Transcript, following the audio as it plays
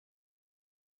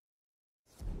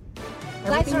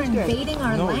Guys are invading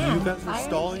our land. You guys are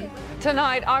stalling.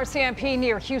 Tonight, RCMP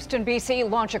near Houston, BC,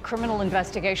 launch a criminal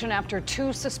investigation after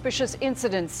 2 suspicious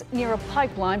incidents near a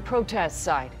pipeline protest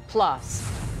site. Plus,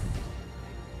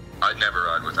 I'd never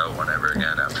ride without one ever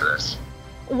again after this.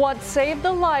 what saved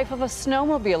the life of a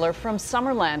snowmobiler from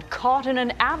Summerland caught in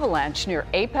an avalanche near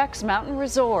Apex Mountain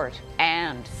Resort.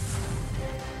 And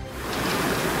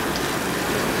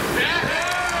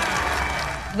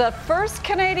the first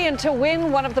Canadian to win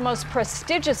one of the most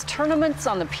prestigious tournaments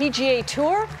on the PGA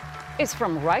Tour is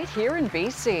from right here in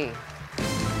BC.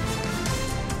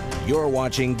 You're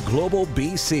watching Global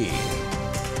BC.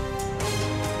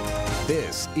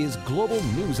 This is Global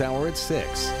News Hour at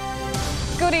 6.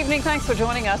 Good evening. Thanks for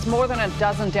joining us. More than a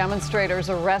dozen demonstrators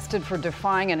arrested for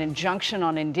defying an injunction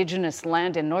on Indigenous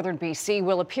land in northern BC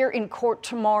will appear in court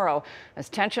tomorrow as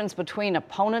tensions between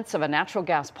opponents of a natural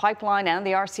gas pipeline and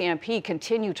the RCMP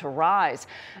continue to rise.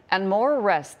 And more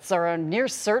arrests are a near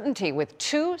certainty with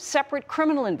 2 separate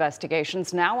criminal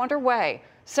investigations now underway.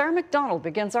 Sarah McDonald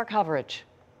begins our coverage.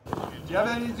 Do you have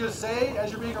anything to say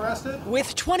as you're being arrested?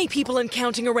 With 20 people and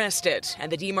counting arrested,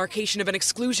 and the demarcation of an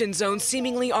exclusion zone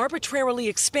seemingly arbitrarily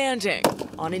expanding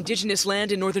on Indigenous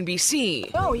land in northern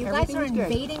BC. No, you guys are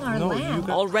invading our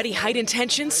land. Already heightened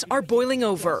tensions are boiling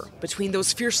over between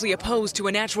those fiercely opposed to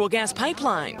a natural gas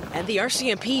pipeline and the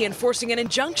RCMP enforcing an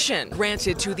injunction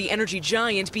granted to the energy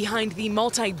giant behind the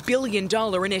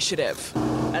multi-billion-dollar initiative.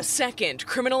 A second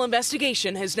criminal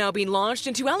investigation has now been launched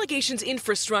into allegations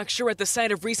infrastructure at the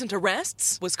site of recent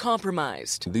arrests was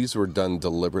compromised. These were done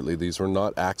deliberately. These were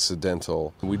not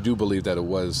accidental. We do believe that it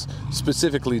was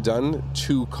specifically done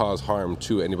to cause harm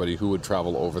to anybody who would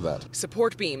travel over that.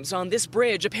 Support beams on this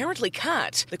bridge apparently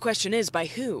cut. The question is, by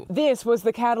who? This was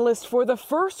the catalyst for the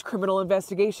first criminal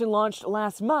investigation launched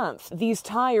last month. These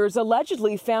tires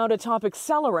allegedly found atop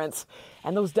accelerants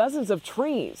and those dozens of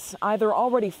trees either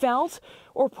already felt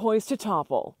or poised to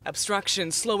topple.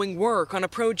 Obstruction slowing work on a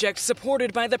project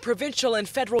supported by the provincial and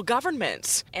federal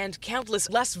governments and countless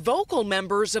less vocal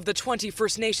members of the 20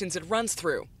 First Nations it runs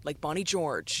through, like Bonnie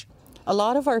George. A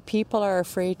lot of our people are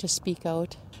afraid to speak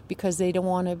out because they don't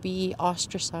want to be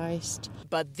ostracized.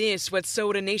 But this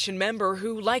Wet'suwet'en Nation member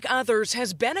who, like others,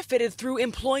 has benefited through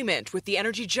employment with the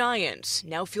energy giant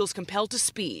now feels compelled to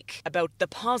speak about the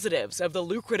positives of the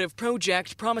lucrative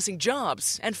project promising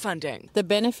jobs and funding. The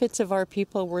benefits of our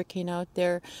people working out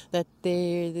there, that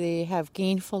they have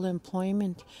gainful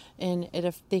employment and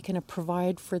if they can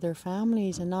provide for their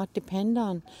families and not depend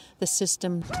on the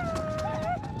system.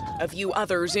 A few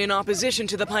others in opposition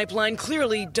to the pipeline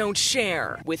clearly don't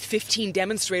share, with 15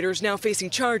 demonstrators now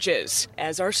facing charges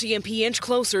as RCMP inch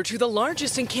closer to the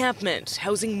largest encampment,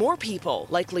 housing more people,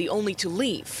 likely only to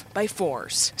leave by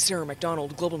force. Sarah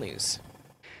McDonald, Global News.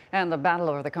 And the battle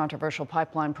over the controversial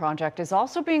pipeline project is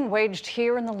also being waged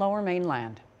here in the Lower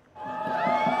Mainland.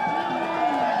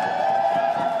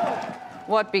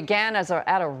 What began as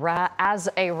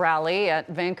a rally at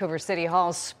Vancouver City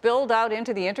Hall spilled out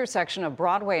into the intersection of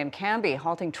Broadway and Cambie,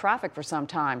 halting traffic for some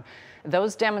time.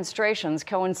 Those demonstrations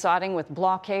coinciding with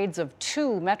blockades of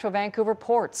 2 Metro Vancouver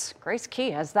ports. Grace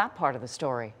Key has that part of the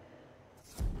story.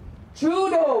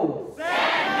 Trudeau!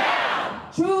 Stand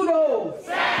down! Trudeau!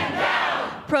 Stand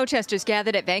down! Protesters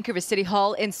gathered at Vancouver City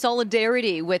Hall in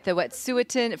solidarity with the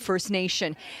Wet'suwet'en First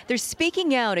Nation. They're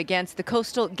speaking out against the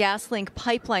Coastal GasLink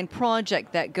pipeline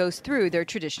project that goes through their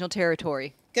traditional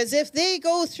territory. Because if they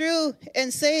go through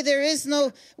and say there is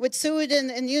no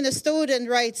Wet'suwet'en and Unistoten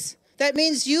rights, that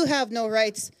means you have no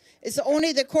rights. It's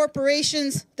only the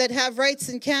corporations that have rights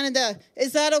in Canada.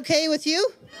 Is that okay with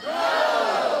you?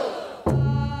 No!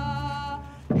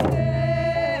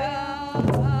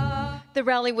 The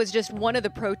rally was just one of the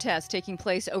protests taking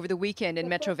place over the weekend in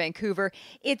Metro Vancouver.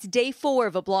 It's day 4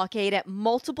 of a blockade at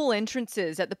multiple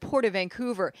entrances at the Port of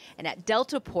Vancouver and at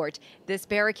Delta Port. This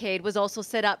barricade was also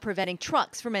set up preventing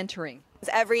trucks from entering.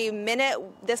 Every minute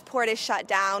this port is shut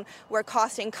down, we're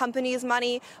costing companies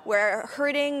money, we're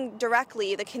hurting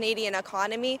directly the Canadian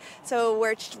economy. So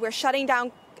we're shutting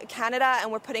down Canada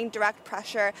and we're putting direct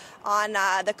pressure on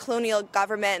the colonial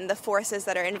government and the forces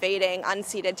that are invading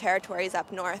unceded territories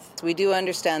up north. We do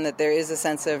understand that there is a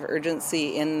sense of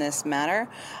urgency in this matter,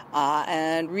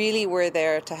 and really we're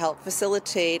there to help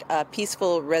facilitate a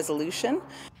peaceful resolution.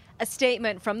 A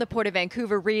statement from the Port of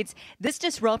Vancouver reads, "This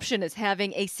disruption is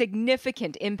having a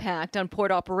significant impact on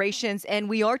port operations, and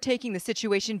we are taking the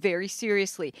situation very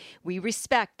seriously. We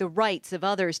respect the rights of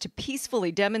others to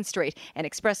peacefully demonstrate and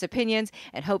express opinions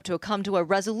and hope to come to a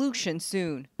resolution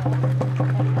soon."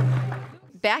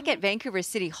 Back at Vancouver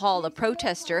City Hall, a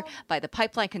protester by the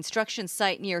pipeline construction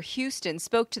site near Houston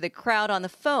spoke to the crowd on the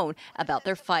phone about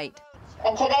their fight.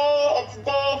 And today it's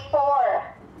day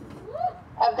 4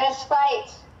 of this fight.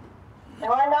 And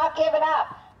we're not giving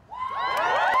up.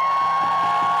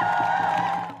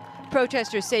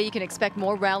 Protesters say you can expect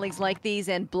more rallies like these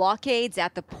and blockades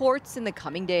at the ports in the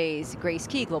coming days. Grace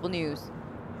Key, Global News.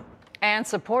 And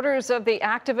supporters of the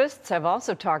activists have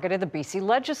also targeted the BC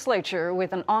legislature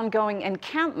with an ongoing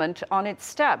encampment on its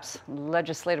steps.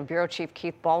 Legislative Bureau Chief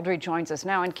Keith Baldry joins us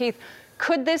now. And Keith,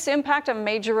 could this impact a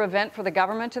major event for the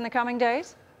government in the coming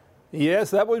days? Yes,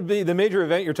 that would be the major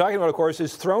event you're talking about, of course,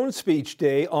 is Throne Speech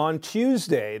Day on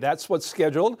Tuesday. That's what's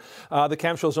scheduled. The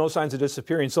camp shows no signs of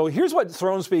disappearing. So here's what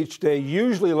Throne Speech Day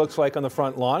usually looks like on the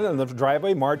front lawn and the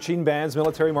driveway. Marching bands,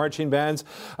 military marching bands,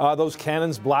 those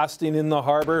cannons blasting in the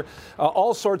harbor,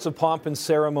 all sorts of pomp and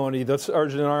ceremony, the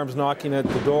Sergeant-at-Arms knocking at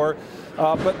the door.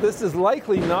 But this is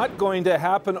likely not going to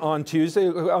happen on Tuesday,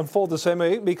 unfold the same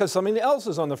way, because something else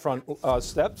is on the front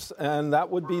steps, and that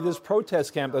would be this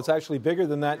protest camp that's actually bigger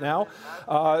than that now.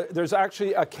 There's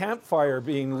actually a campfire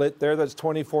being lit there that's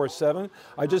 24/7.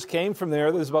 I just came from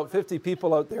there. There's about 50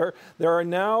 people out there. There are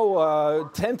now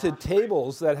tented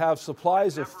tables that have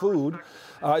supplies of food.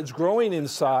 It's growing in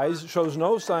size, shows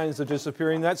no signs of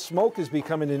disappearing. That smoke is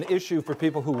becoming an issue for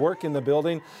people who work in the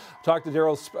building. Talked to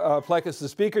Daryl Plekas, the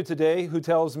speaker today, who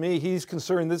tells me he's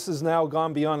concerned this has now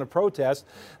gone beyond a protest,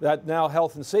 that now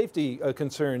health and safety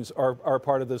concerns are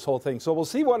part of this whole thing. So we'll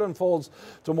see what unfolds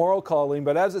tomorrow, Colleen,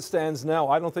 but as it stands now,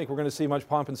 I don't think we're going to see much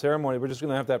pomp and ceremony. We're just going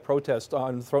to have that protest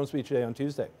on Throne Speech Day on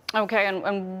Tuesday. Okay,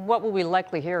 and what will we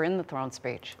likely hear in the Throne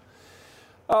Speech?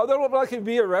 There will likely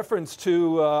be a reference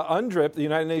to UNDRIP, the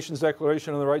United Nations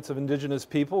Declaration on the Rights of Indigenous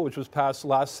People, which was passed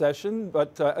last session,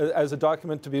 but as a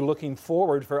document to be looking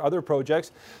forward for other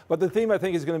projects. But the theme, I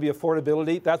think, is going to be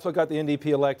affordability. That's what got the NDP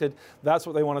elected. That's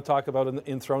what they want to talk about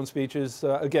in throne speeches.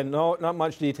 Again, not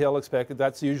much detail expected.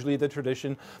 That's usually the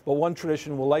tradition. But one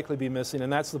tradition will likely be missing,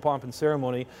 and that's the pomp and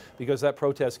ceremony, because that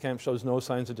protest camp shows no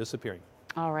signs of disappearing.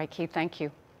 All right, Keith, thank you.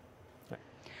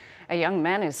 A young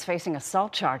man is facing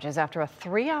assault charges after a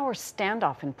 3-hour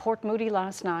standoff in Port Moody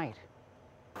last night.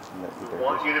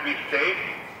 Want you to be safe,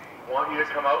 want you to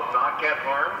come out and not get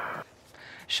harmed.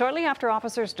 Shortly after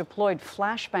officers deployed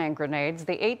flashbang grenades,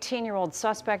 the 18-year-old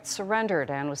suspect surrendered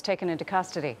and was taken into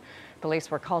custody. Police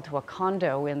were called to a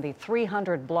condo in the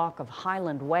 300 block of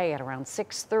Highland Way at around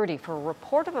 6:30 for a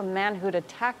report of a man who'd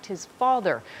attacked his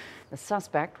father. The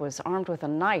suspect was armed with a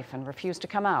knife and refused to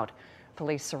come out.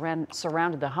 Police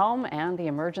surrounded the home, and the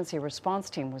emergency response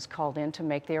team was called in to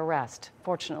make the arrest.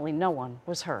 Fortunately, no one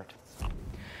was hurt.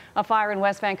 A fire in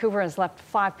West Vancouver has left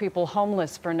 5 people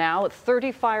homeless for now.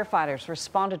 30 firefighters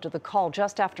responded to the call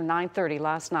just after 9:30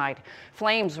 last night.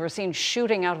 Flames were seen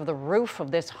shooting out of the roof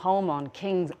of this home on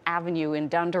Kings Avenue in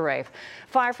Dunderave.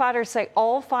 Firefighters say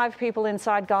all 5 people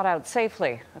inside got out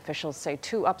safely. Officials say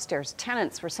 2 upstairs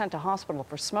tenants were sent to hospital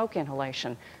for smoke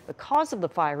inhalation. The cause of the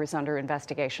fire is under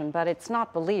investigation, but it's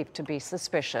not believed to be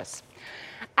suspicious.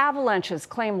 Avalanches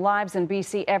claim lives in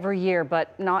BC every year,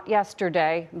 but not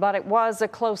yesterday. But it was a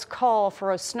close call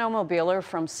for a snowmobiler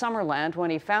from Summerland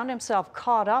when he found himself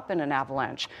caught up in an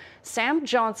avalanche. Sam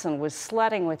Johnson was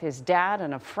sledding with his dad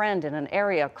and a friend in an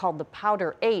area called the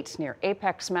Powder 8 near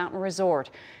Apex Mountain Resort.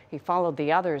 He followed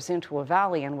the others into a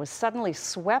valley and was suddenly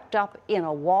swept up in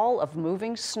a wall of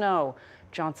moving snow.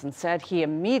 Johnson said he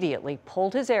immediately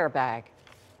pulled his airbag.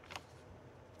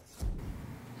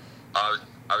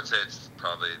 I would say it's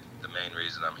probably the main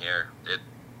reason I'm here.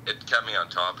 It kept me on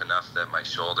top enough that my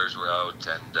shoulders were out,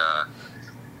 and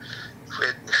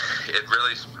it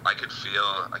really, I could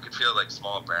feel like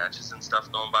small branches and stuff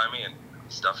going by me and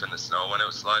stuff in the snow when it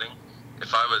was sliding.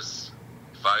 If I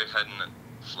hadn't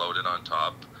floated on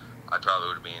top, I probably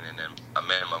would have been in a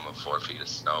minimum of 4 feet of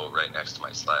snow right next to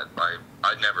my sled.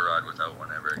 I'd never ride without one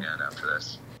ever again after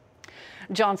this.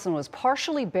 Johnson was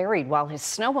partially buried while his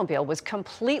snowmobile was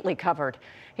completely covered.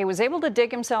 He was able to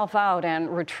dig himself out and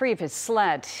retrieve his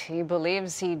sled. He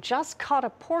believes he just caught a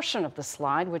portion of the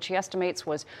slide, which he estimates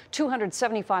was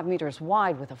 275 meters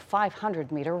wide with a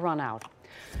 500-meter runout.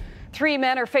 3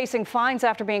 men are facing fines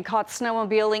after being caught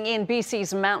snowmobiling in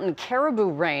BC's Mountain Caribou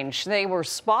Range. They were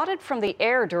spotted from the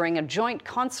air during a joint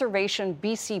Conservation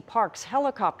BC Parks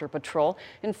helicopter patrol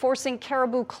enforcing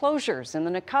caribou closures in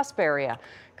the Nakusp area.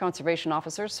 Conservation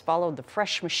officers followed the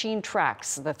fresh machine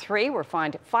tracks. The 3 were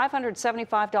fined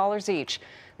 $575 each.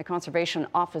 The Conservation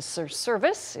Officer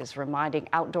Service is reminding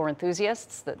outdoor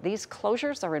enthusiasts that these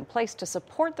closures are in place to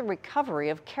support the recovery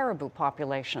of caribou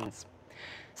populations.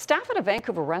 Staff at a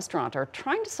Vancouver restaurant are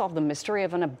trying to solve the mystery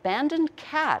of an abandoned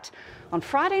cat. On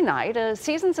Friday night, a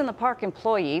Seasons in the Park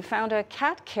employee found a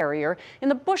cat carrier in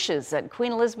the bushes at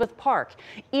Queen Elizabeth Park.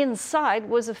 Inside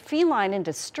was a feline in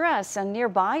distress, and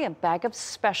nearby a bag of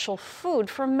special food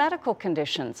for medical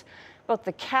conditions. Both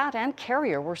the cat and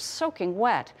carrier were soaking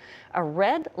wet. A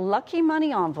red Lucky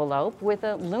Money envelope with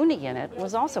a loonie in it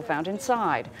was also found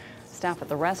inside. Staff at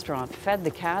the restaurant fed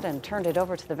the cat and turned it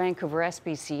over to the Vancouver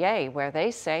SPCA, where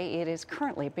they say it is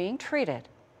currently being treated.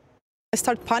 I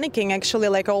started panicking, actually,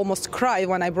 like I almost cried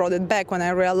when I brought it back, when I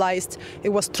realized it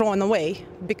was thrown away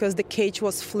because the cage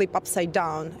was flipped upside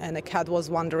down and the cat was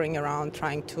wandering around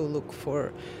trying to look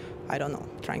for, I don't know,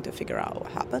 trying to figure out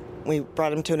what happened. We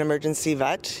brought him to an emergency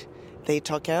vet. They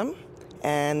took him,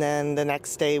 and then the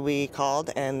next day we called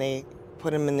and they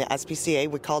put him in the SPCA.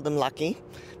 We called him Lucky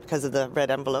because of the red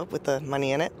envelope with the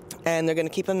money in it. And they're going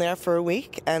to keep him there for a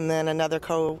week. And then another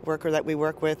co-worker that we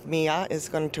work with, Mia, is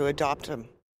going to adopt him.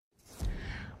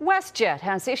 WestJet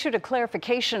has issued a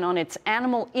clarification on its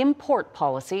animal import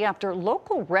policy after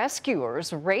local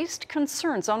rescuers raised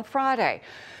concerns on Friday.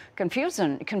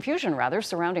 Confusion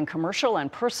surrounding commercial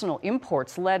and personal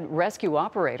imports led rescue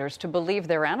operators to believe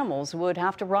their animals would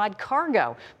have to ride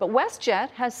cargo. But WestJet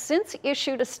has since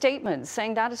issued a statement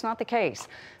saying that is not the case.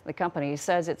 The company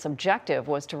says its objective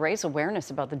was to raise awareness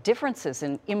about the differences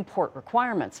in import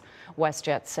requirements.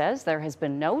 WestJet says there has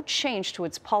been no change to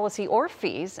its policy or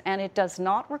fees, and it does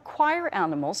not require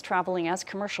animals traveling as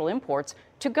commercial imports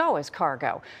to go as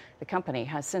cargo. The company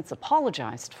has since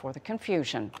apologized for the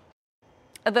confusion.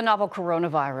 The novel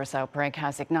coronavirus outbreak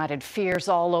has ignited fears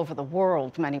all over the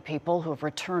world. Many people who have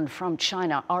returned from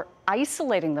China are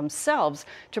isolating themselves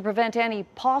to prevent any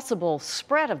possible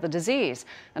spread of the disease.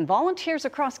 And volunteers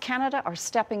across Canada are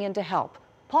stepping in to help.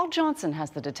 Paul Johnson has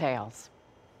the details.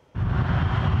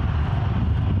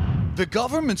 The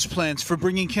government's plans for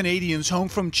bringing Canadians home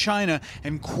from China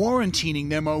and quarantining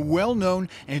them are well known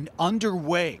and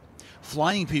underway.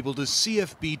 Flying people to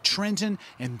CFB Trenton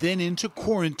and then into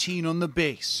quarantine on the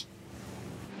base.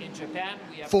 In Japan,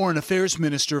 Foreign Affairs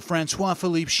Minister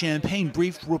Francois-Philippe Champagne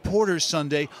briefed reporters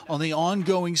Sunday on the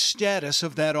ongoing status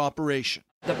of that operation.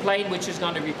 The plane which is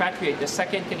going to repatriate, the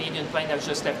second Canadian plane that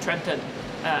just left Trenton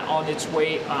on its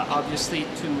way, obviously,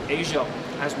 to Asia.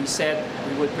 As we said,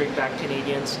 we would bring back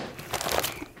Canadians.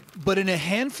 But in a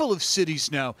handful of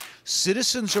cities now,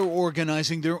 citizens are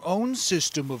organizing their own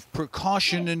system of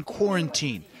precaution and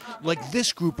quarantine, like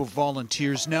this group of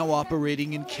volunteers now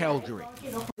operating in Calgary.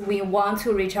 We want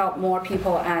to reach out more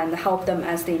people and help them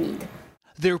as they need.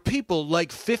 They're people like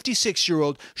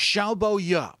 56-year-old Xiaobao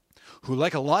Ya, who,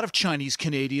 like a lot of Chinese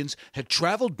Canadians, had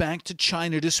traveled back to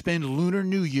China to spend Lunar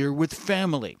New Year with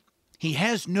family. He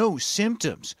has no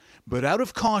symptoms, but out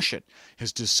of caution,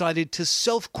 has decided to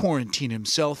self-quarantine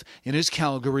himself in his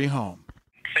Calgary home.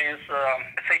 Since the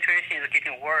situation is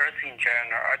getting worse in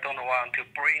China, I don't want to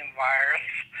bring virus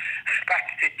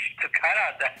back to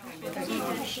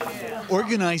Canada.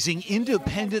 Organizing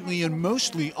independently and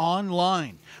mostly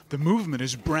online, the movement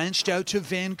has branched out to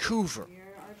Vancouver.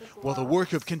 While the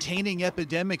work of containing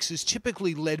epidemics is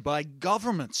typically led by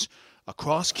governments,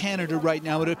 across Canada right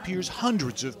now, it appears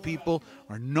hundreds of people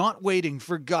are not waiting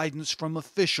for guidance from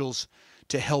officials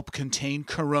to help contain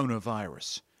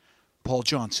coronavirus. Paul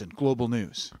Johnson, Global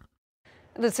News.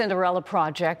 The Cinderella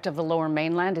Project of the Lower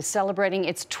Mainland is celebrating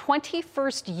its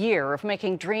 21st year of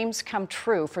making dreams come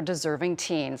true for deserving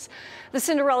teens. The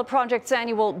Cinderella Project's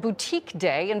annual Boutique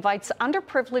Day invites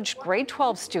underprivileged grade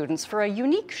 12 students for a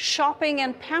unique shopping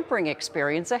and pampering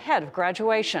experience ahead of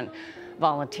graduation.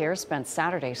 Volunteers spent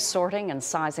Saturday sorting and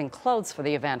sizing clothes for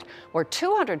the event, where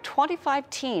 225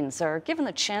 teens are given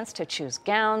the chance to choose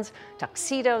gowns,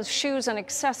 tuxedos, shoes, and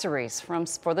accessories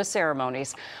for the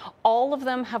ceremonies. All of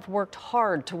them have worked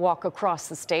hard to walk across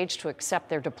the stage to accept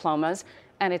their diplomas,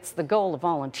 and it's the goal of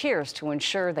volunteers to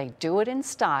ensure they do it in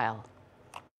style.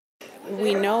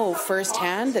 We know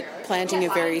firsthand that planting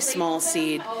a very small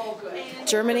seed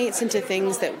germinates into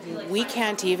things that we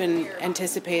can't even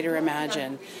anticipate or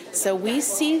imagine. So we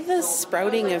see the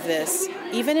sprouting of this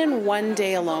even in one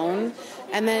day alone,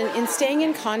 and then in staying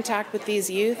in contact with these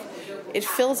youth, it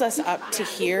fills us up to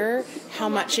hear how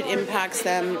much it impacts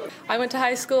them. I went to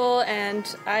high school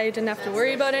and I didn't have to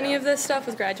worry about any of this stuff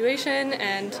with graduation,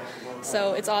 and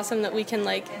so it's awesome that we can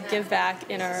give back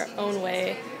in our own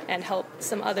way and help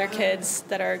some other kids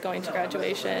that are going to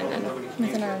graduation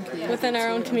and within our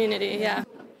own community. Yeah.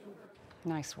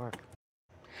 Nice work.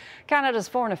 Canada's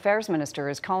Foreign Affairs Minister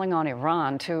is calling on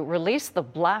Iran to release the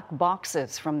black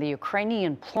boxes from the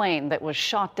Ukrainian plane that was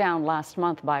shot down last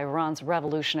month by Iran's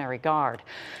Revolutionary Guard.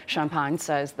 Champagne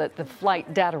says that the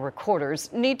flight data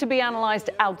recorders need to be analyzed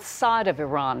outside of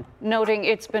Iran, noting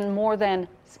it's been more than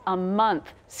a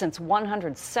month since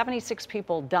 176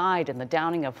 people died in the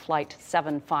downing of Flight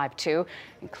 752,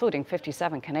 including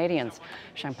 57 Canadians.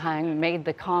 Champagne made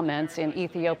the comments in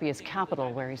Ethiopia's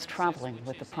capital, where he's traveling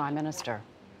with the Prime Minister.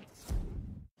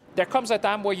 There comes a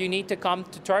time where you need to come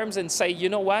to terms and say, you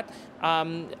know what,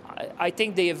 I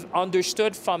think they've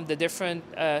understood from the different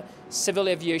civil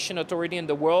aviation authority in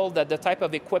the world that the type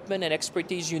of equipment and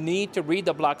expertise you need to read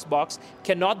the black box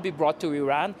cannot be brought to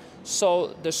Iran.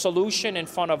 So the solution in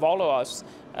front of all of us,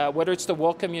 whether it's the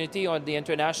world community or the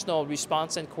International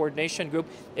Response and Coordination Group,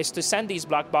 is to send these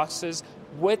black boxes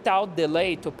without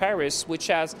delay to Paris, which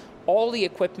has all the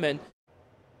equipment.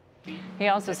 He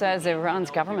also says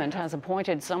Iran's government has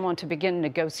appointed someone to begin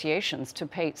negotiations to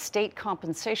pay state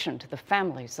compensation to the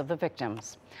families of the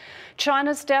victims.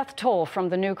 China's death toll from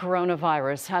the new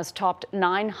coronavirus has topped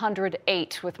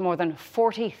 908, with more than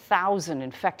 40,000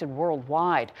 infected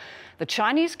worldwide. The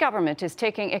Chinese government is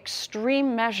taking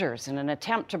extreme measures in an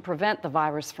attempt to prevent the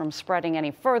virus from spreading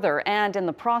any further, and in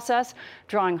the process,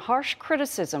 drawing harsh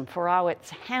criticism for how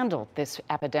it's handled this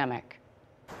epidemic.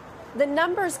 The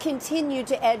numbers continue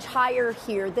to edge higher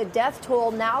here, the death toll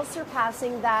now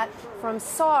surpassing that from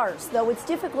SARS, though it's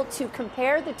difficult to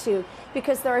compare the two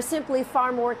because there are simply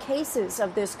far more cases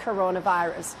of this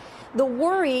coronavirus. The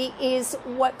worry is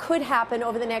what could happen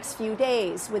over the next few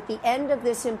days. With the end of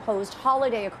this imposed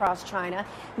holiday across China,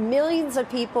 millions of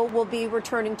people will be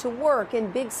returning to work in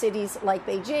big cities like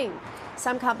Beijing.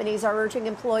 Some companies are urging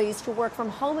employees to work from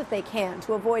home if they can,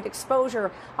 to avoid exposure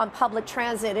on public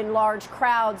transit in large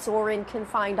crowds or in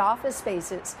confined office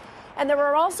spaces. And there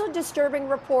are also disturbing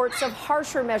reports of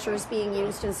harsher measures being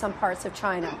used in some parts of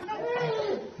China.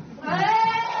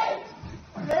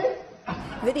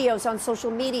 Videos on social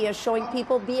media showing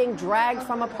people being dragged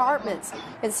from apartments.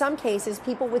 In some cases,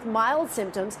 people with mild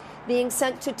symptoms being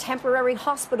sent to temporary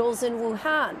hospitals in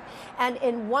Wuhan. And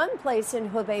in one place in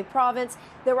Hubei province,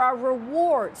 there are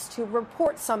rewards to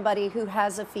report somebody who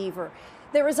has a fever.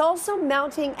 There is also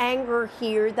mounting anger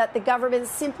here that the government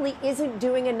simply isn't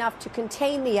doing enough to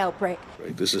contain the outbreak.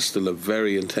 This is still a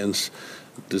very intense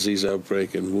disease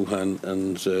outbreak in Wuhan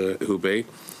and Hubei.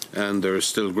 And there are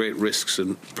still great risks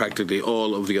in practically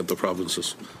all of the other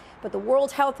provinces. But the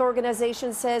World Health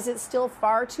Organization says it's still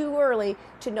far too early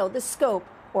to know the scope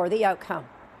or the outcome.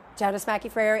 Janice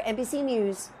Mackey-Frere, NBC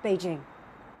News, Beijing.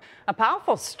 A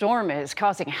powerful storm is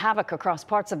causing havoc across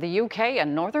parts of the UK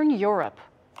and northern Europe.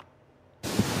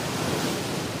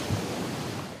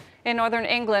 In northern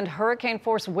England,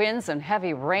 hurricane-force winds and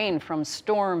heavy rain from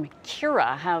Storm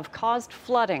Kira have caused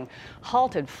flooding,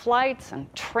 halted flights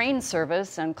and train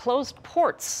service, and closed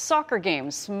ports. Soccer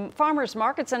games, farmers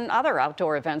markets, and other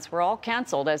outdoor events were all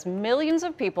canceled as millions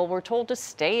of people were told to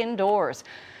stay indoors.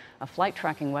 A flight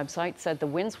tracking website said the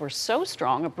winds were so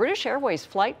strong, a British Airways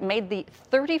flight made the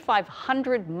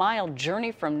 3,500-mile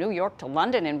journey from New York to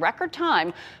London in record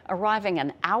time, arriving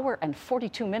an hour and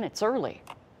 42 minutes early.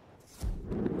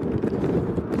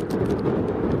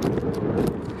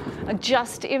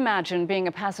 Just imagine being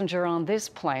a passenger on this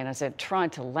plane as it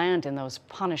tried to land in those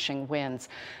punishing winds.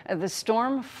 The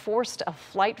storm forced a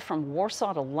flight from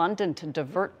Warsaw to London to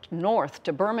divert north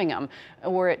to Birmingham,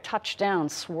 where it touched down,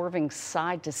 swerving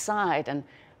side to side and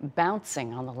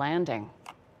bouncing on the landing.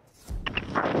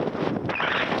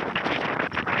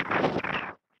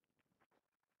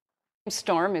 The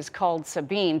storm is called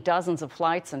Sabine. Dozens of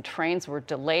flights and trains were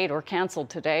delayed or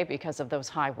canceled today because of those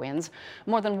high winds.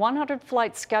 More than 100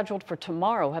 flights scheduled for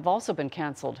tomorrow have also been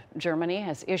canceled. Germany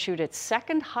has issued its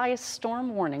second highest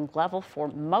storm warning level for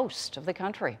most of the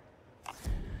country.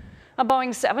 A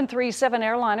Boeing 737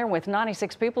 airliner with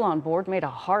 96 people on board made a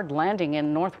hard landing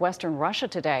in northwestern Russia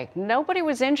today. Nobody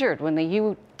was injured when the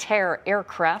U-2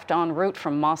 aircraft en route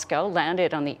from Moscow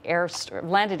landed in the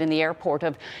airport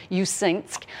of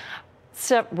Usinsk.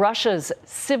 Russia's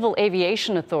Civil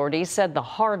Aviation Authority said the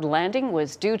hard landing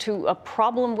was due to a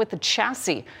problem with the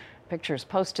chassis. Pictures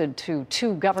posted to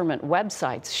two government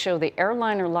websites show the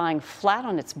airliner lying flat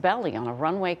on its belly on a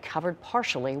runway covered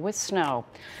partially with snow.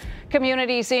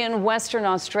 Communities in Western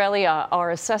Australia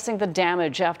are assessing the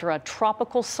damage after a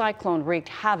tropical cyclone wreaked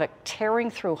havoc,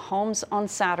 tearing through homes on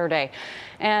Saturday.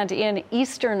 And in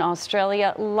Eastern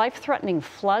Australia, life-threatening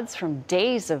floods from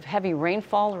days of heavy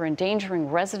rainfall are endangering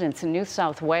residents in New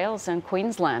South Wales and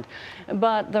Queensland.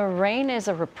 But the rain is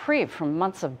a reprieve from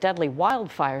months of deadly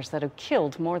wildfires that have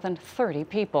killed more than 30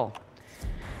 people.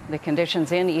 The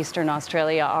conditions in eastern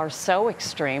Australia are so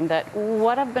extreme that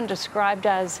what have been described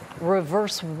as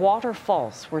reverse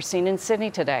waterfalls were seen in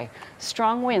Sydney today.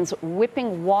 Strong winds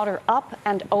whipping water up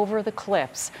and over the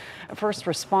cliffs. First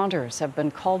responders have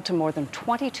been called to more than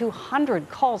 2,200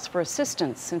 calls for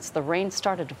assistance since the rain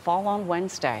started to fall on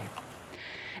Wednesday.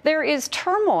 There is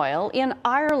turmoil in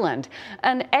Ireland.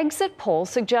 An exit poll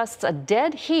suggests a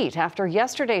dead heat after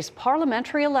yesterday's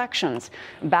parliamentary elections.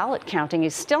 Ballot counting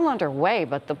is still underway,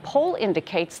 but the poll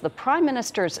indicates the Prime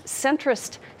Minister's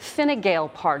centrist Fine Gael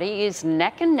party is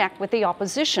neck and neck with the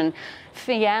opposition,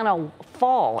 Fianna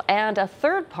Fáil, and a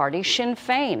third party, Sinn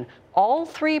Féin. All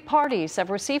three parties have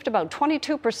received about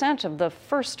 22% of the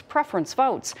first preference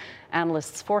votes.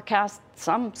 Analysts forecast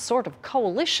some sort of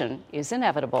coalition is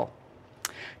inevitable.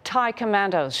 Thai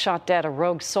commandos shot dead a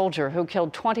rogue soldier who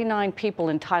killed 29 people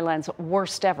in Thailand's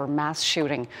worst ever mass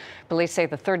shooting. Police say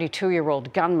the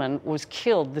 32-year-old gunman was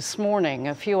killed this morning,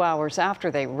 a few hours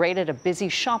after they raided a busy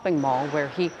shopping mall where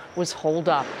he was holed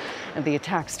up. And the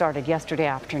attack started yesterday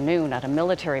afternoon at a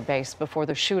military base before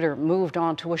the shooter moved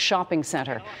on to a shopping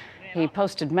center. He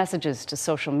posted messages to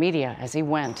social media as he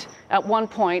went. At one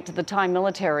point, the Thai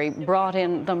military brought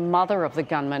in the mother of the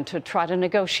gunman to try to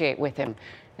negotiate with him.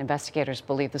 Investigators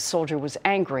believe the soldier was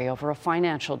angry over a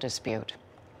financial dispute.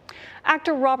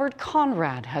 Actor Robert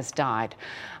Conrad has died.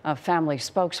 A family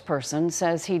spokesperson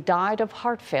says he died of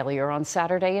heart failure on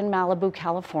Saturday in Malibu,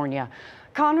 California.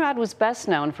 Conrad was best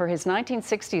known for his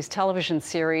 1960s television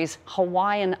series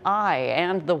Hawaiian Eye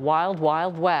and The Wild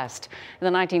Wild West.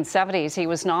 In the 1970s, he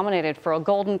was nominated for a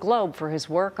Golden Globe for his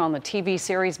work on the TV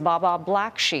series Baba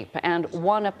Black Sheep and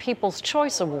won a People's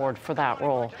Choice Award for that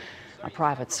role. A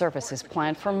private service is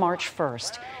planned for March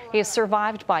 1st. He is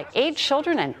survived by 8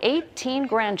 children and 18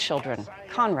 grandchildren.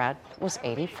 Conrad was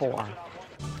 84.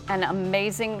 An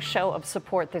amazing show of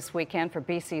support this weekend for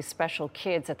BC's special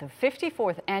kids at the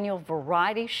 54th Annual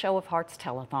Variety Show of Hearts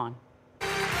Telethon.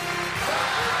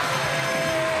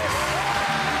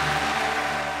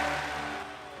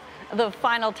 The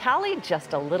final tally,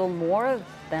 just a little more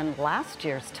than last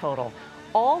year's total.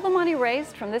 All the money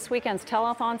raised from this weekend's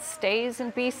telethon stays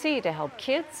in BC to help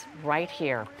kids right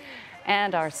here.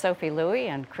 And our Sophie Louie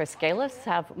and Chris Galis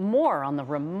have more on the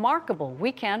remarkable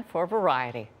weekend for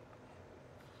Variety.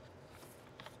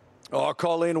 Oh,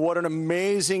 Colleen, what an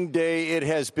amazing day it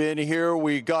has been here.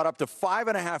 We got up to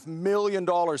 $5.5 million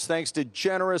thanks to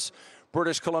generous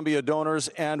British Columbia donors,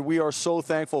 and we are so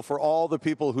thankful for all the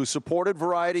people who supported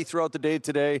Variety throughout the day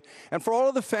today and for all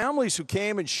of the families who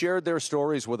came and shared their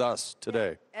stories with us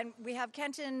today. And we have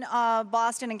Kenton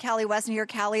Boston and Callie Weston here.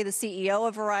 Callie, the CEO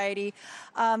of Variety.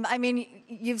 I mean,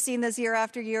 you've seen this year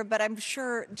after year, but I'm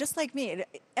sure, just like me,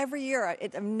 every year I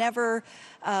never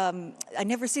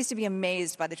cease to be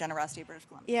amazed by the generosity of British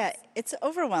Columbia. Yeah, it's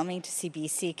overwhelming to see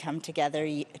BC come together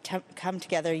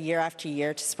year after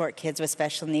year to support kids with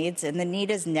special needs, and the need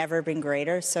has never been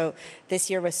greater. So this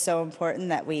year was so important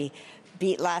that we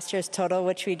beat last year's total,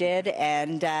 which we did,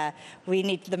 and we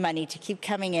need the money to keep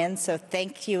coming in. So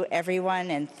thank you, everyone,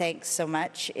 and thanks so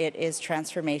much. It is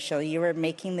transformational. You are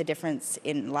making the difference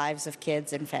in lives of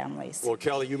kids and families. Well,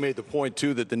 Kelly, you made the point,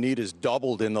 too, that the need has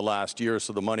doubled in the last year,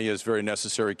 so the money is very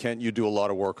necessary. Kent, you do a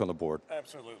lot of work on the board.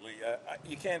 Absolutely.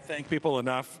 You can't thank people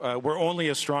enough. We're only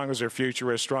as strong as our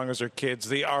future, as strong as our kids.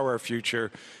 They are our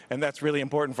future, and that's really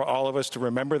important for all of us to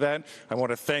remember that. I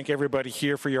want to thank everybody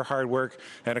here for your hard work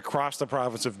and across the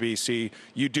province of BC.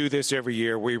 You do this every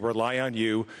year. We rely on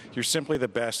you. You're simply the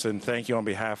best, and thank you on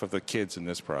behalf of the kids in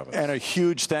this province. And a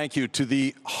huge thank you to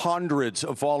the hundreds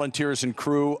of volunteers and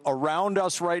crew around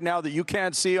us right now that you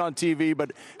can't see on TV,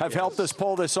 but have helped us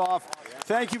pull this off.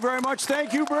 Thank you very much.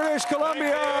 Thank you, British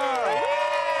Columbia.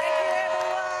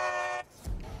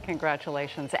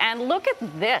 Congratulations. And look at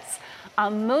this,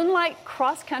 a moonlight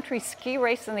cross-country ski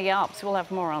race in the Alps. We'll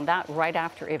have more on that right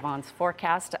after Yvonne's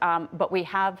forecast. But we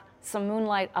have some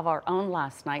moonlight of our own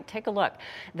last night. Take a look.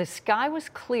 The sky was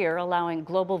clear, allowing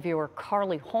global viewer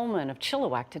Carly Holman of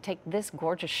Chilliwack to take this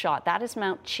gorgeous shot. That is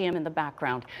Mount Cheam in the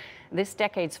background. This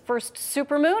decade's first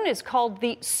supermoon is called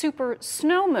the Super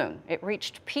Snow Moon. It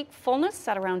reached peak fullness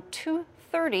at around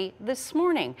 2:30 this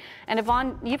morning. And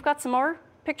Yvonne, you've got some more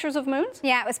pictures of moons?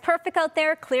 Yeah, it was perfect out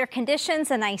there, clear conditions,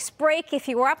 a nice break. If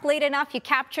you were up late enough, you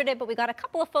captured it, but we got a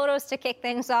couple of photos to kick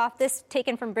things off. This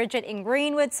taken from Bridget in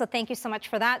Greenwood, so thank you so much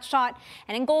for that shot.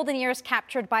 And in Golden Years,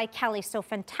 captured by Kelly. So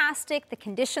fantastic, the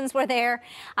conditions were there.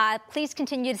 Please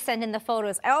continue to send in the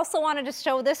photos. I also wanted to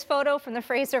show this photo from the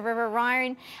Fraser River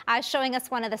Rhine, showing us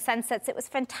one of the sunsets. It was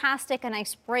fantastic, a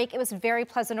nice break. It was very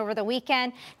pleasant over the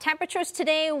weekend. Temperatures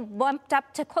today bumped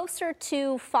up to closer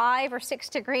to 5 or 6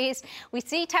 degrees. We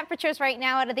See temperatures right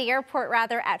now out of the airport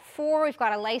at 4. We've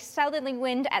got a light southerly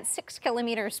wind at 6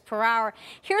 kilometers per hour.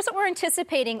 Here's what we're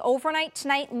anticipating. Overnight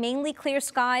tonight, mainly clear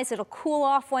skies. It'll cool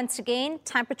off once again.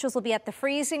 Temperatures will be at the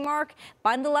freezing mark.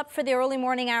 Bundle up for the early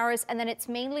morning hours, and then it's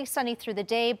mainly sunny through the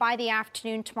day. By the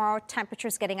afternoon tomorrow,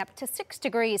 temperatures getting up to 6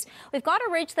 degrees. We've got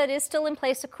a ridge that is still in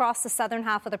place across the southern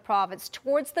half of the province.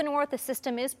 Towards the north, the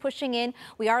system is pushing in.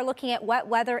 We are looking at wet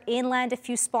weather inland, a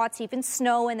few spots, even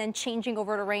snow, and then changing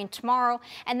over to rain tomorrow.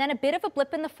 And then a bit of a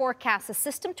blip in the forecast. The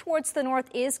system towards the north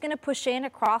is going to push in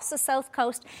across the south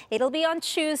coast. It'll be on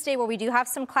Tuesday where we do have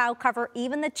some cloud cover,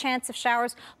 even the chance of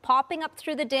showers popping up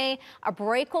through the day. A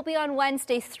break will be on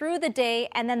Wednesday through the day,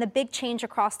 and then the big change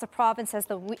across the province as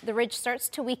the ridge starts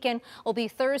to weaken will be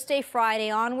Thursday, Friday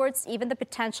onwards. Even the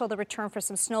potential, the return for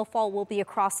some snowfall will be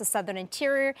across the southern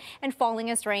interior and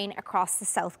falling as rain across the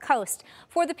south coast.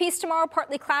 For the piece tomorrow,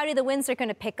 partly cloudy. The winds are going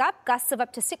to pick up, gusts of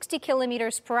up to 60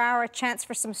 kilometers per hour. A chance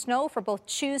for some snow for both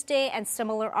Tuesday and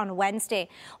similar on Wednesday.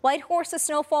 Whitehorse, a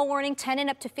snowfall warning, 10 and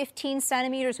up to 15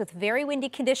 centimeters with very windy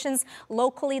conditions.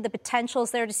 Locally, the potential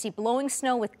is there to see blowing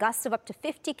snow with gusts of up to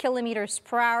 50 kilometers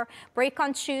per hour. Break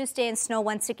on Tuesday and snow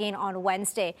once again on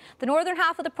Wednesday. The northern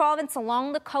half of the province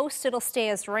along the coast, it'll stay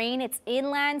as rain. It's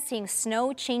inland, seeing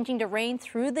snow changing to rain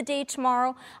through the day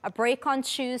tomorrow. A break on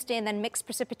Tuesday and then mixed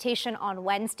precipitation on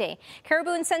Wednesday.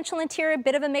 Caribou and central interior, a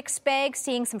bit of a mixed bag,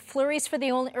 seeing some flurries for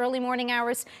the early morning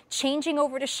hours, changing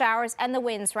over to showers, and the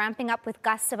winds ramping up with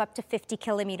gusts of up to 50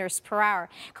 kilometers per hour.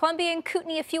 Columbia and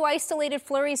Kootenay, a few isolated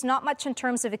flurries, not much in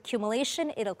terms of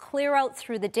accumulation. It'll clear out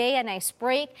through the day, a nice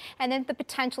break, and then the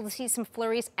potential to see some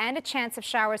flurries and a chance of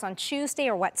showers on Tuesday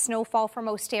or wet snowfall for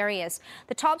most areas.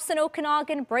 The tops in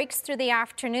Okanagan breaks through the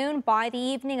afternoon. By the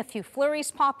evening, a few flurries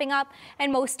popping up,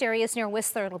 and most areas near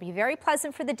Whistler. It'll be very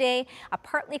pleasant for the day, a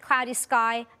partly cloudy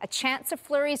sky, a chance of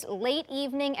flurries late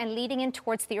evening and leading in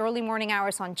towards the early morning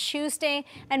hours on Tuesday,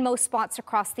 and most spots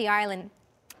across the island.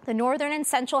 The northern and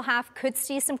central half could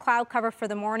see some cloud cover for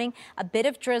the morning, a bit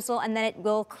of drizzle, and then it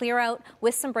will clear out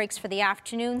with some breaks for the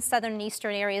afternoon. Southern and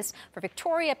eastern areas for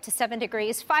Victoria up to 7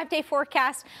 degrees. 5-day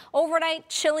forecast. Overnight,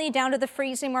 chilly down to the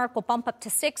freezing mark. Will bump up to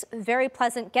 6. Very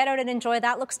pleasant. Get out and enjoy.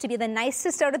 That looks to be the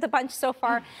nicest out of the bunch so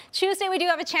far. Tuesday, we do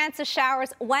have a chance of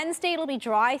showers. Wednesday, it'll be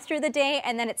dry through the day,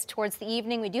 and then it's towards the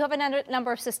evening. We do have a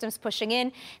number of systems pushing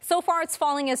in. So far, it's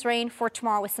falling as rain for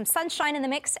tomorrow with some sunshine in the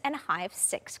mix and a high of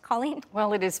 6. Colleen?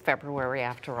 Well, it is February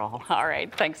after all. All right,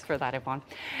 thanks for that, Yvonne.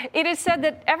 It is said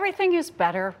that everything is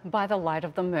better by the light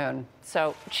of the moon.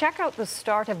 So check out the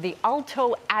start of the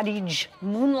Alto Adige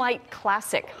Moonlight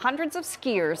Classic. Hundreds of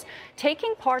skiers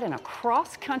taking part in a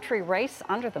cross-country race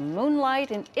under the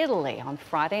moonlight in Italy on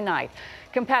Friday night.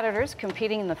 Competitors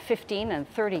competing in the 15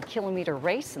 and 30-kilometer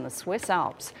race in the Swiss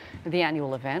Alps. The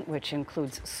annual event, which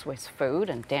includes Swiss food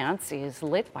and dance, is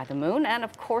lit by the moon and,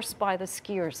 of course, by the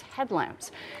skiers'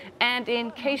 headlamps. And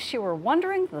in case you were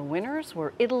wondering, the winners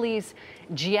were Italy's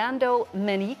Giando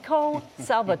Menico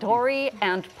Salvatori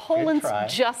and Poland's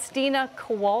Justina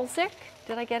Kowalczyk.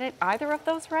 Did I get it? Either of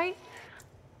those right?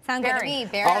 Sound good to me,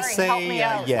 Barry. I'll say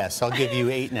yes. I'll give you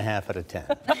 8.5 out of 10.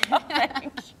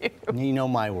 Thank you. You know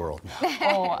my world.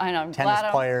 Oh, I know. Tennis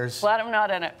players. Glad I'm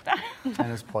not in it.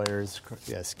 Tennis players,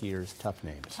 skiers, tough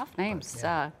names. Tough names.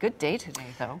 Yeah. Good day today,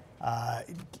 though.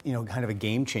 Kind of a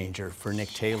game changer for Nick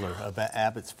Taylor of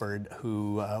Abbotsford,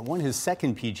 who won his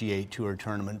second PGA Tour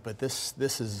tournament, but this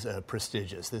is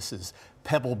prestigious. This is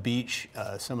Pebble Beach,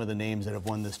 some of the names that have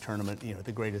won this tournament,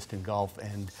 the greatest in golf.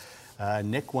 And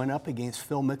Nick went up against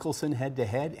Phil Mickelson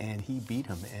head-to-head, and he beat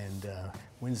him and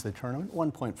wins the tournament.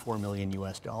 $1.4 million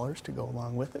to go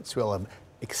along with it. So we'll have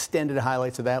extended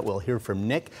highlights of that. We'll hear from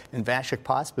Nick, and Vasek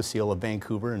Pospisil of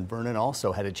Vancouver, and Vernon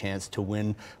also had a chance to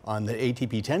win on the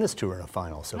ATP Tennis Tour in a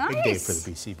final. So nice. Big day for the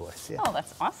BC boys. Yeah. Oh,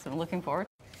 that's awesome. Looking forward.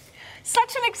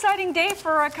 Such an exciting day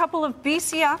for a couple of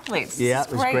BC athletes. Yeah, it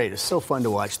was great. It's so fun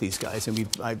to watch these guys. And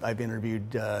I've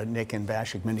interviewed Nick and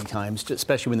Vasek many times,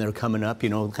 especially when they're coming up,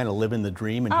 kind of living the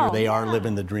dream. And here they are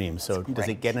living the dream. So does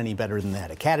it get any better than that?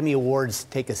 Academy Awards,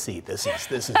 take a seat. This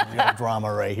is real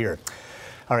drama right here.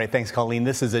 All right, thanks, Colleen.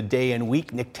 This is a day and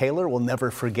week Nick Taylor will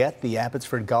never forget. The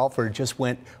Abbotsford golfer just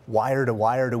went wire to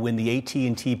wire to win the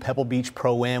AT&T Pebble Beach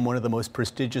Pro-Am, one of the most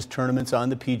prestigious tournaments on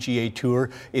the PGA Tour.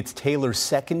 It's Taylor's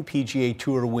second PGA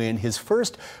Tour win. His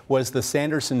first was the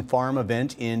Sanderson Farm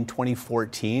event in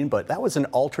 2014, but that was an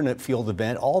alternate field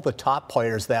event. All the top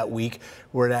players that week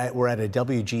were at a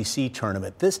WGC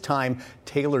tournament. This time,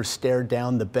 Taylor stared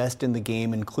down the best in the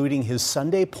game, including his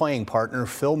Sunday playing partner,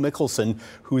 Phil Mickelson,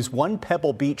 who's won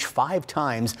Pebble Beach 5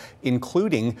 times,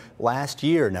 including last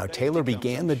year. Now, Taylor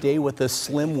began the day with a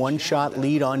slim one-shot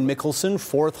lead on Mickelson,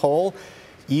 fourth hole.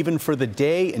 even for the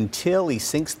day until he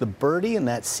sinks the birdie, and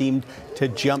that seemed to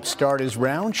jumpstart his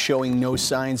round, showing no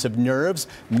signs of nerves.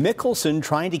 Mickelson,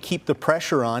 trying to keep the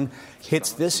pressure on,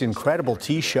 hits this incredible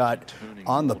tee shot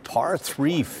on the par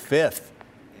 3 fifth.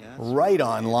 Right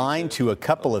on line to a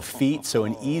couple of feet, so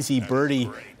an easy birdie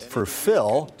for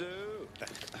Phil.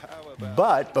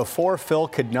 But before Phil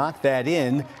could knock that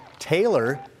in,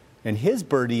 Taylor and his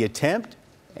birdie attempt,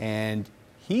 and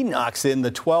he knocks in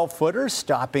the 12-footer,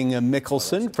 stopping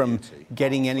Mickelson from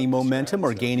getting any momentum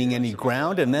or gaining any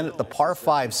ground. And then at the par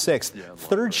 5 sixth,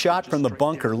 third shot from the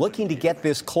bunker, looking to get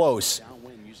this close.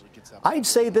 I'd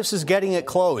say this is getting it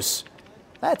close.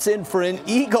 That's in for an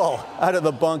eagle out of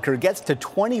the bunker. Gets to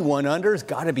 21 under. Has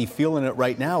got to be feeling it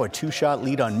right now. A 2-shot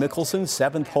lead on Mickelson.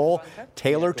 7th hole.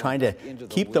 Taylor trying to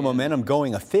keep the momentum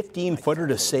going. A 15-footer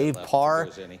to save par.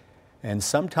 And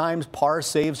sometimes par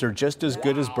saves are just as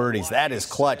good as birdies. That is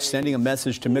clutch, sending a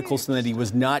message to Mickelson that he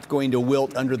was not going to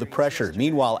wilt under the pressure.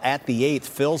 Meanwhile, at the 8th,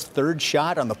 Phil's third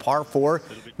shot on the par 4.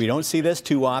 We don't see this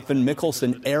too often.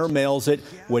 Mickelson airmails it,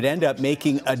 would end up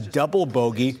making a double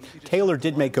bogey. Taylor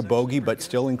did make a bogey, but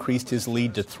still increased his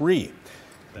lead to 3.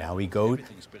 Now we go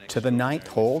to the 9th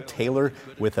hole. Taylor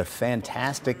with a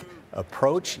fantastic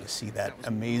approach. You see that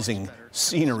amazing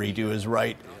scenery to his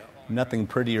right. Nothing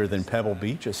prettier than Pebble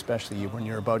Beach, especially when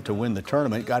you're about to win the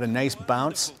tournament. Got a nice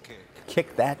bounce,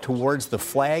 kick that towards the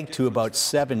flag to about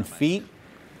 7 feet,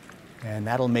 and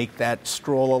that'll make that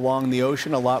stroll along the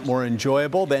ocean a lot more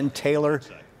enjoyable. Then Taylor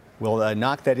will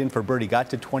knock that in for birdie. Got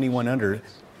to 21 under,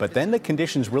 but then the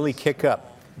conditions really kick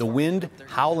up. The wind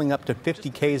howling up to 50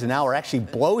 k's an hour actually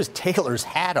blows Taylor's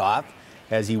hat off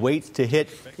as he waits to hit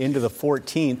into the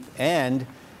 14th, and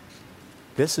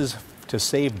this is to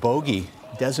save bogey.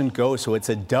 Doesn't go, so it's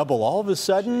a double. All of a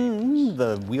sudden,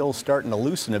 the wheel's starting to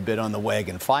loosen a bit on the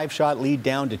wagon. 5-shot lead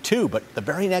down to 2, but the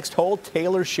very next hole,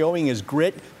 Taylor showing his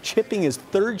grit, chipping his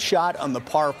third shot on the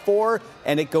par 4,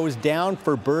 and it goes down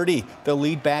for birdie. The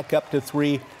lead back up to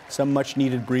 3, some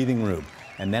much-needed breathing room.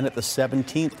 And then at the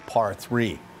 17th, par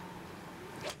 3.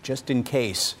 Just in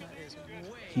case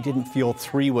he didn't feel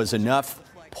 3 was enough,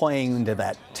 playing into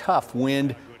that tough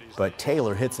wind. But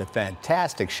Taylor hits a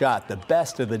fantastic shot, the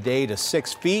best of the day, to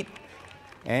 6 feet,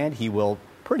 and he will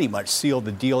pretty much seal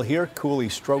the deal here. Cooley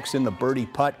strokes in the birdie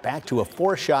putt, back to a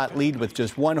 4-shot lead with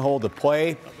just 1 hole to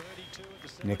play.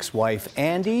 Nick's wife,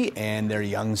 Andy, and their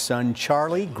young son,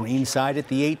 Charlie, greenside at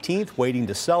the 18th, waiting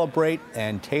to celebrate,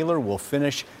 and Taylor will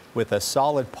finish with a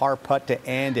solid par putt to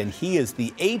end, and he is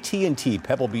the AT&T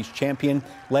Pebble Beach champion,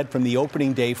 led from the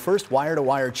opening day, first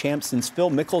wire-to-wire champ since Phil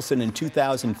Mickelson in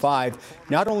 2005.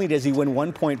 Not only does he win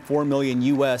 $1.4 million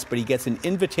US, but he gets an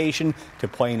invitation to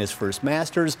play in his first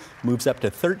Masters, moves up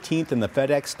to 13th in the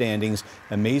FedEx standings.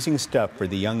 Amazing stuff for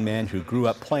the young man who grew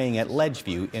up playing at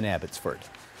Ledgeview in Abbotsford.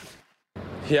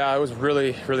 Yeah, it was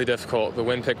really, really difficult. The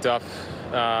wind picked up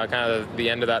kind of the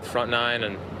end of that front 9,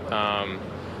 and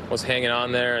was hanging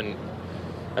on there, and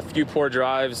a few poor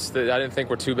drives that I didn't think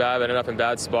were too bad. I ended up in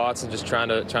bad spots and just trying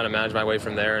to manage my way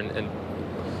from there. And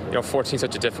 14 is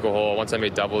such a difficult hole. Once I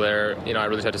made double there, I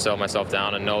really had to settle myself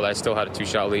down and know that I still had a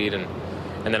 2-shot lead, and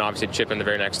then obviously chip in the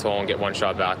very next hole and get 1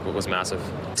 shot back was massive.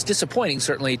 It's disappointing,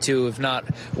 certainly, to have not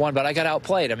won, but I got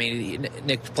outplayed. I mean,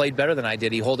 Nick played better than I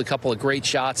did. He holed a couple of great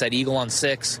shots at eagle on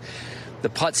 6. The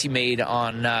putts he made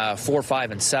on 4, 5,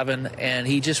 and 7, and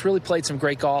he just really played some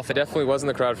great golf. It definitely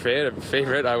wasn't the crowd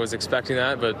favorite. I was expecting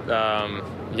that, but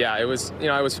yeah, it was.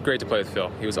 It was great to play with Phil.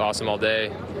 He was awesome all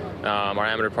day. Our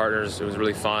amateur partners, it was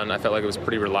really fun. I felt like it was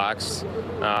pretty relaxed.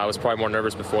 I was probably more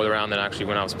nervous before the round than actually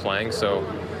when I was playing. So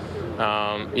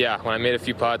yeah, when I made a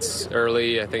few putts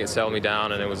early, I think it settled me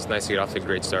down, and it was nice to get off to a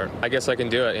great start. I guess I can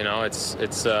do it.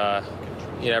 It's.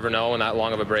 You never know when that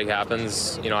long of a break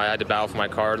happens. I had to battle for my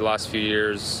card the last few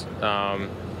years.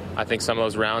 I think some of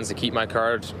those rounds to keep my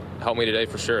card helped me today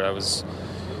for sure. That was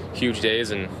huge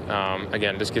days, and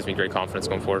again, it just gives me great confidence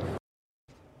going forward.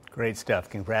 Great stuff.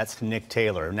 Congrats to Nick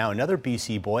Taylor. Now, another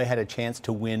BC boy had a chance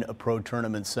to win a pro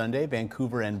tournament Sunday.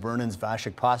 Vancouver and Vernon's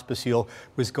Vasek Pospisil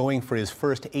was going for his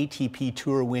first ATP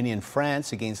Tour win in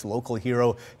France against local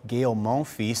hero Gael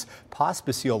Monfils.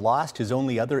 Pospisil lost his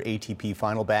only other ATP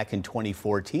final back in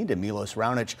 2014 to Milos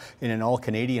Raonic in an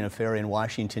all-Canadian affair in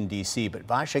Washington, D.C. But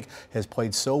Vasek has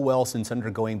played so well since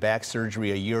undergoing back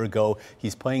surgery a year ago.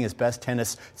 He's playing his best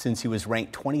tennis since he was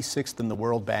ranked 26th in the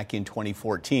world back in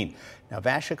 2014. Now,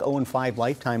 Vasek 0-5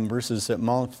 lifetime versus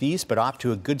Monfils, but off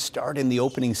to a good start in the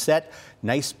opening set.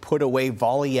 Nice put-away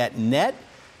volley at net,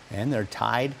 and they're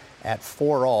tied at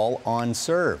 4-all on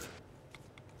serve.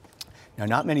 Now,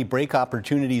 not many break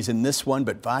opportunities in this one,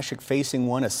 but Vasek facing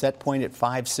one, a set point at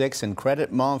 5-6, and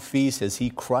credit Monfils as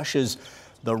he crushes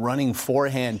the running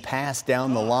forehand pass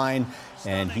down the line,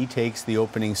 and he takes the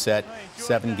opening set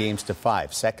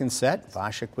 7-5. Second set,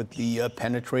 Vasek with the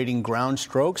penetrating ground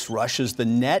strokes, rushes the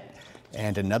net,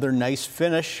 and another nice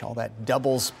finish. All that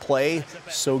doubles play,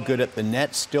 so good at the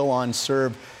net, still on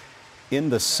serve in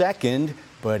the second.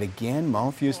 But again,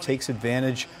 Monfils takes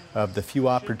advantage of the few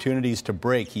opportunities to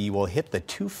break. He will hit the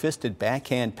two-fisted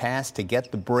backhand pass to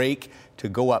get the break to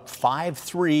go up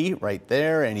 5-3 right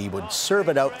there, and he would serve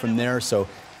it out from there. So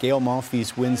Gaël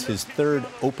Monfils wins his third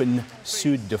Open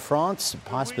Sud de France.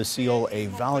 Pospisil, a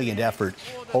valiant effort.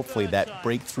 Hopefully that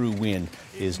breakthrough win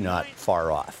is not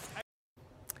far off.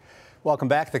 Welcome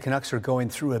back. The Canucks are going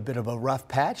through a bit of a rough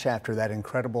patch after that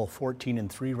incredible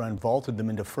 14-3 run vaulted them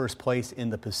into first place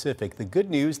in the Pacific. The good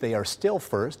news, they are still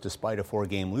first despite a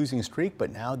 4-game losing streak,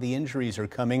 but now the injuries are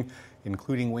coming,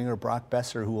 including winger Brock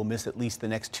Boeser, who will miss at least the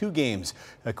next 2 games,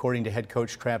 according to head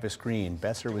coach Travis Green.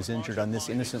 Boeser was injured on this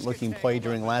innocent-looking play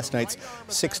during last night's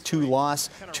 6-2 loss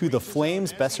to the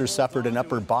Flames. Boeser suffered an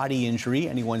upper body injury.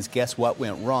 Anyone's guess what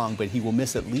went wrong, but he will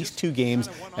miss at least 2 games,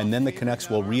 and then the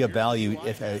Canucks will reevaluate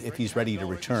if he's ready to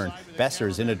return. Boeser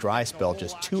is in a dry spell,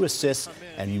 just 2 assists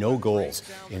and no goals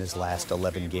in his last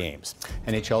 11 games.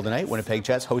 NHL tonight, Winnipeg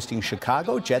Jets hosting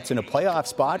Chicago. Jets in a playoff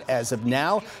spot as of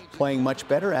now, playing much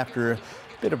better after a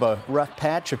bit of a rough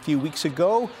patch a few weeks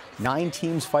ago. 9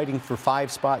 teams fighting for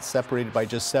 5 spots, separated by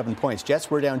just 7 points.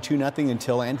 Jets were down 2-0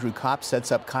 until Andrew Kopp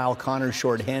sets up Kyle Connor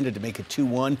shorthanded to make it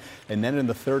 2-1. And then in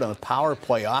the third on the power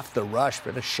play off the rush,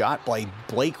 but a shot by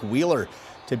Blake Wheeler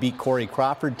to beat Corey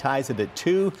Crawford, ties it at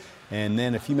 2. And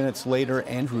then a few minutes later,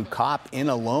 Andrew Kopp in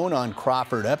alone on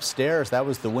Crawford upstairs. That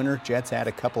was the winner. Jets had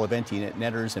a couple of empty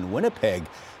netters, and Winnipeg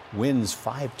wins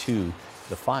 5-2.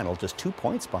 The final, just 2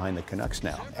 points behind the Canucks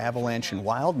now. Avalanche and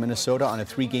Wild, Minnesota on a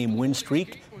 3-game win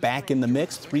streak, back in the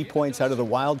mix, 3 points out of the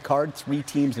wild card, 3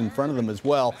 teams in front of them as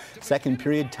well. Second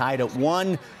period tied at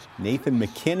 1. Nathan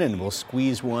McKinnon will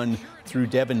squeeze one through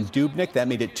Devin Dubnyk. That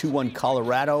made it 2-1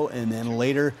 Colorado, and then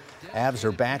later, Avs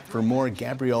are back for more.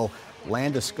 Gabriel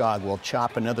Landeskog will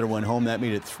chop another one home. That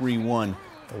made it 3-1.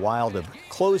 The Wild have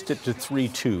closed it to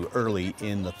 3-2 early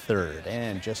in the third.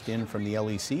 And just in from the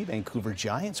LEC, Vancouver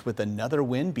Giants with another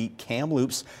win, beat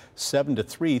Kamloops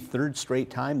 7-3. Third straight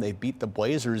time they beat the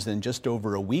Blazers in just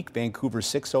over a week. Vancouver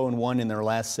 6-0-1 in their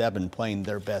last 7, playing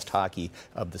their best hockey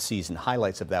of the season.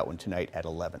 Highlights of that one tonight at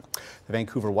 11. The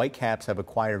Vancouver Whitecaps have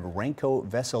acquired Renko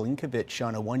Veselinkovic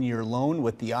on a 1-year loan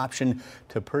with the option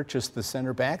to purchase the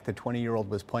center back. The 20-year-old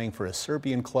was playing for a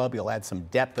Serbian club. He'll add some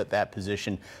depth at that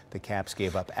position. The Caps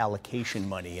gave up allocation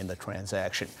money in the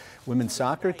transaction. Women's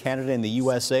soccer, Canada and the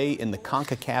USA in the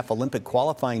CONCACAF Olympic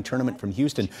qualifying tournament from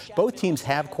Houston. Both teams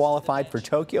have qualified for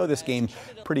Tokyo. This game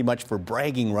pretty much for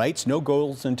bragging rights. No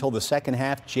goals until the second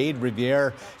half. Jade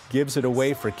Riviere gives it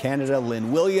away for Canada.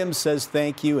 Lynn Williams says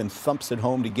thank you and thumps it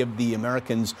home to give the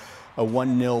Americans a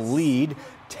 1-0 lead.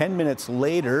 10 minutes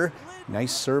later,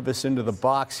 nice service into the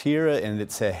box here, and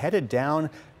it's headed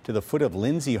down to the foot of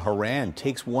Lindsey Horan.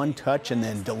 Takes one touch and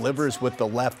then delivers with the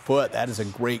left foot. That is a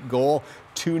great goal.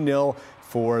 2-0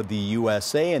 for the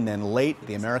USA. And then late,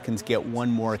 the Americans get one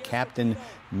more. Captain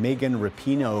Megan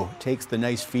Rapinoe takes the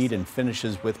nice feed and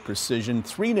finishes with precision.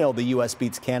 3-0, the U.S.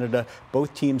 beats Canada.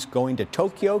 Both teams going to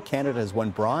Tokyo. Canada has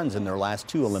won bronze in their last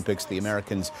 2 Olympics. The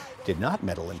Americans did not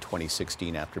medal in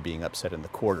 2016 after being upset in the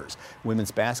quarters.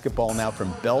 Women's basketball now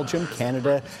from Belgium.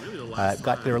 Canada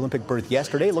got their Olympic berth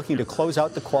yesterday, looking to close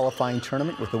out the qualifying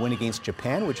tournament with a win against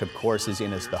Japan, which of course is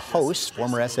in as the hosts.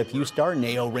 Former SFU star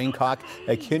Nao Raincock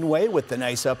Akinwe with the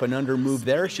nice up and under move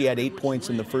there. She had 8 points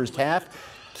in the first half.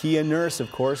 Kia Nurse,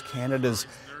 of course, Canada's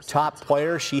top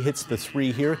player. She hits the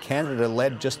 3 here. Canada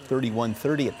led just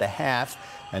 31-30 at the half.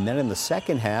 And then in the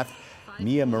second half,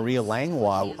 Mia Maria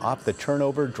Langlois off the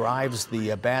turnover drives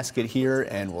the basket here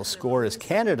and will score as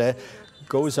Canada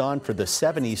goes on for the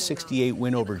 70-68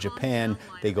 win over Japan.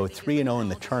 They go 3-0 in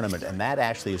the tournament, and that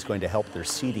actually is going to help their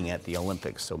seeding at the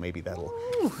Olympics. So maybe that'll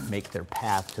make their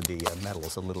path to the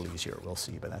medals a little easier. We'll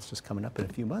see, but that's just coming up in a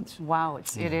few months. Wow,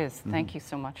 it is. Thank you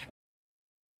so much.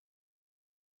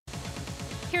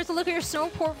 Here's a look at your snow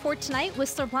report for tonight.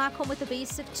 Whistler Blackcomb with a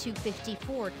base of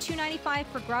 254, 295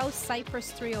 for Grouse,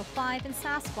 Cypress 305, and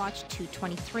Sasquatch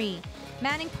 223.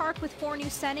 Manning Park with 4 new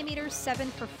centimeters, 7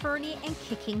 for Fernie, and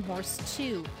Kicking Horse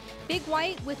 2. Big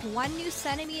White with 1 new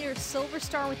centimeter, Silver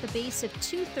Star with a base of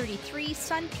 233,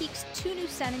 Sun Peaks 2 new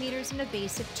centimeters and a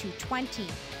base of 220.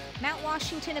 Mount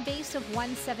Washington a base of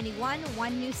 171,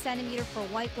 1 new centimeter for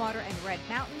Whitewater and Red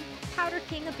Mountain. Powder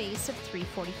King a base of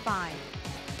 345.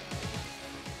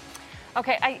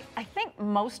 Okay, I think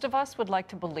most of us would like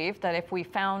to believe that if we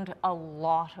found a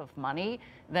lot of money,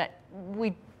 that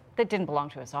we that didn't belong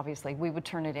to us, obviously. We would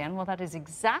turn it in. Well, that is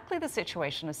exactly the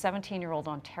situation a 17-year-old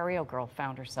Ontario girl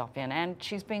found herself in, and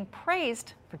she's being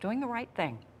praised for doing the right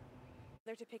thing.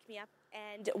 There to pick me up,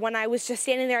 and when I was just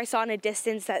standing there, I saw in a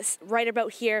distance that's right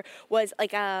about here was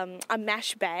like a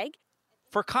mesh bag.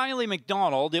 For Kylie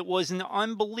McDonald, it was an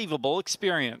unbelievable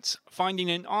experience, finding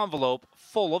an envelope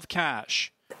full of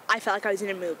cash. I felt like I was in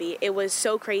a movie. It was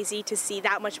so crazy to see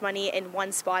that much money in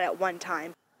one spot at one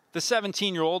time. The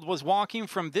 17-year-old was walking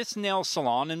from this nail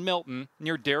salon in Milton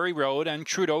near Derry Road and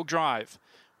Trudeau Drive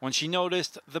when she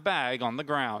noticed the bag on the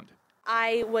ground.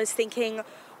 I was thinking,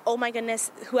 oh my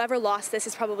goodness, whoever lost this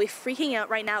is probably freaking out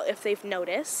right now if they've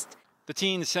noticed. The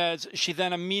teen says she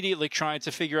then immediately tried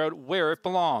to figure out where it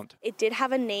belonged. It did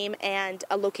have a name and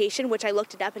a location, which I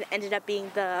looked it up, and it ended up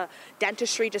being the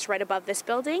dentistry just right above this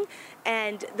building.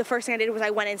 And the first thing I did was I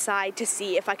went inside to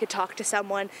see if I could talk to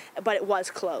someone, but it was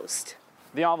closed.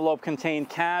 The envelope contained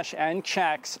cash and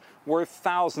checks worth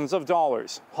thousands of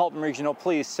dollars. Halton Regional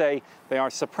Police say they are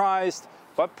surprised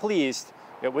but pleased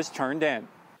it was turned in.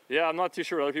 Yeah, I'm not too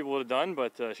sure what other people would have done,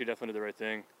 but she definitely did the right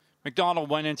thing. McDonald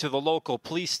went into the local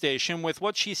police station with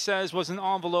what she says was an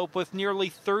envelope with nearly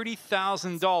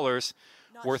 $30,000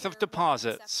 worth of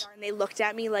deposits. And they looked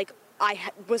at me like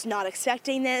I was not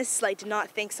expecting this, like did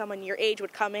not think someone your age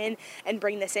would come in and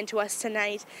bring this into us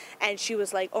tonight. And she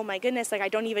was like, oh my goodness, like I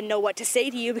don't even know what to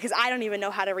say to you because I don't even know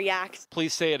how to react.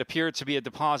 Police say it appeared to be a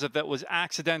deposit that was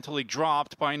accidentally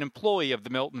dropped by an employee of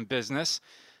the Milton business.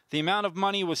 The amount of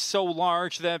money was so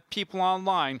large that people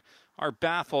online are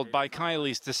baffled by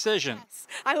Kylie's decision. Yes.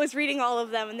 I was reading all of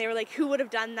them and they were like, who would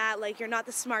have done that? Like, you're not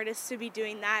the smartest to be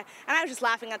doing that. And I was just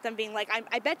laughing at them being like,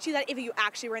 I bet you that if you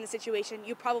actually were in the situation,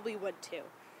 you probably would too.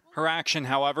 Her action,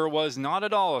 however, was not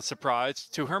at all a surprise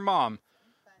to her mom,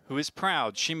 who is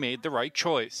proud she made the right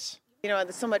choice. You know,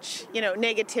 there's so much,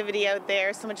 negativity out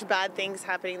there, so much bad things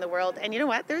happening in the world. And you know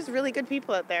what? There's really good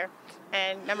people out there.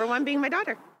 And number one being my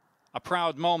daughter. A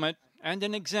proud moment and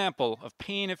an example of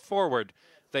paying it forward.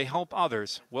 They hope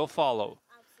others will follow.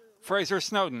 Fraser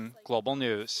Snowden, Global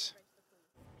News.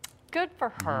 Good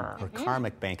for her. Her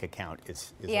karmic bank account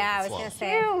is yeah, I was going to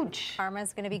say, huge.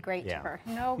 Karma's going to be great to her.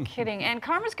 No kidding. And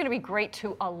karma's going to be great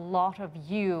to a lot of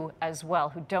you as well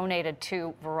who donated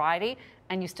to Variety,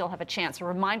 and you still have a chance. A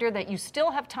reminder that you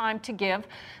still have time to give.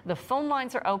 The phone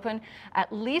lines are open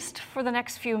at least for the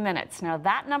next few minutes. Now,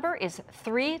 that number is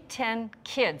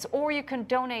 310-KIDS, or you can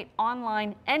donate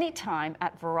online anytime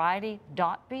at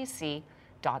variety.bc.ca.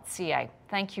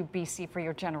 Thank you, BC, for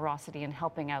your generosity in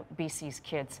helping out BC's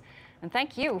kids. And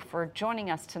thank you for joining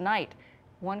us tonight.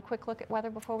 One quick look at weather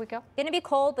before we go. Going to be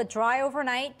cold but dry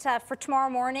overnight for tomorrow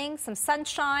morning. Some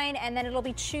sunshine, and then it'll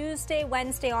be Tuesday,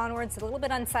 Wednesday onwards. A little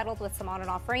bit unsettled with some on and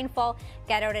off rainfall.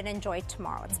 Get out and enjoy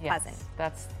tomorrow. It's pleasant.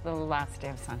 That's the last day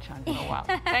of sunshine for a while.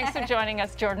 Thanks for joining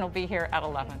us. Jordan will be here at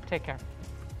 11. Take care.